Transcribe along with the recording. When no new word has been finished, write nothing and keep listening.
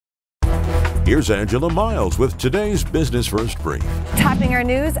Here's Angela Miles with today's Business First Brief. Topping our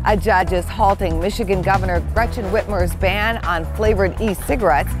news, a judge is halting Michigan Governor Gretchen Whitmer's ban on flavored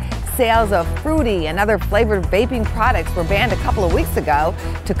e-cigarettes. Sales of fruity and other flavored vaping products were banned a couple of weeks ago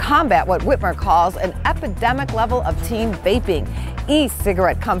to combat what Whitmer calls an epidemic level of teen vaping.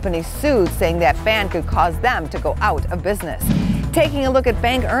 E-cigarette companies sued, saying that ban could cause them to go out of business. Taking a look at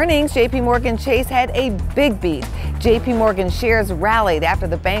bank earnings, JPMorgan Chase had a big beat. JPMorgan shares rallied after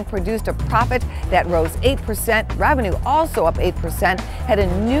the bank produced a profit that rose 8%. Revenue also up 8%, had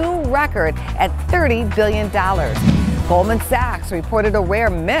a new record at $30 billion. Goldman Sachs reported a rare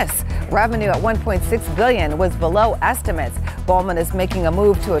miss. Revenue at $1.6 billion was below estimates. Goldman is making a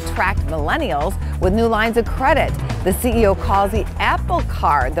move to attract millennials with new lines of credit. The CEO calls the Apple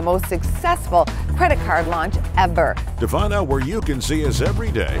Card the most successful credit card launch ever. To find out where you can see us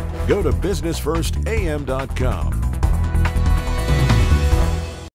every day, go to businessfirstam.com.